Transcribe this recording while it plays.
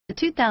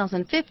The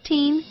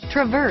 2015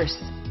 Traverse.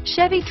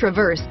 Chevy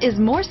Traverse is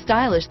more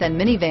stylish than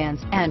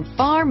minivans and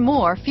far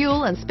more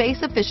fuel and space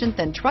efficient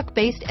than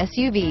truck-based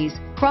SUVs.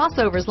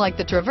 Crossovers like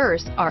the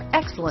Traverse are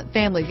excellent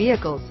family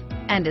vehicles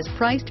and is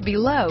priced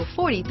below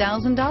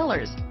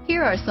 $40,000.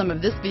 Here are some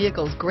of this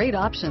vehicle's great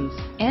options: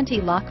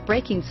 anti-lock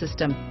braking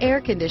system,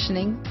 air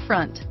conditioning,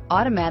 front,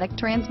 automatic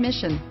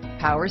transmission,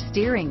 power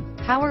steering,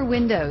 power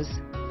windows,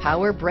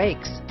 power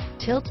brakes,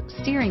 tilt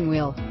steering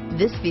wheel.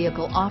 This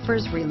vehicle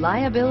offers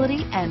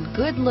reliability and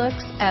good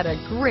looks at a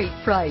great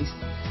price.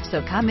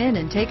 So come in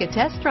and take a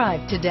test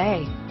drive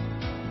today.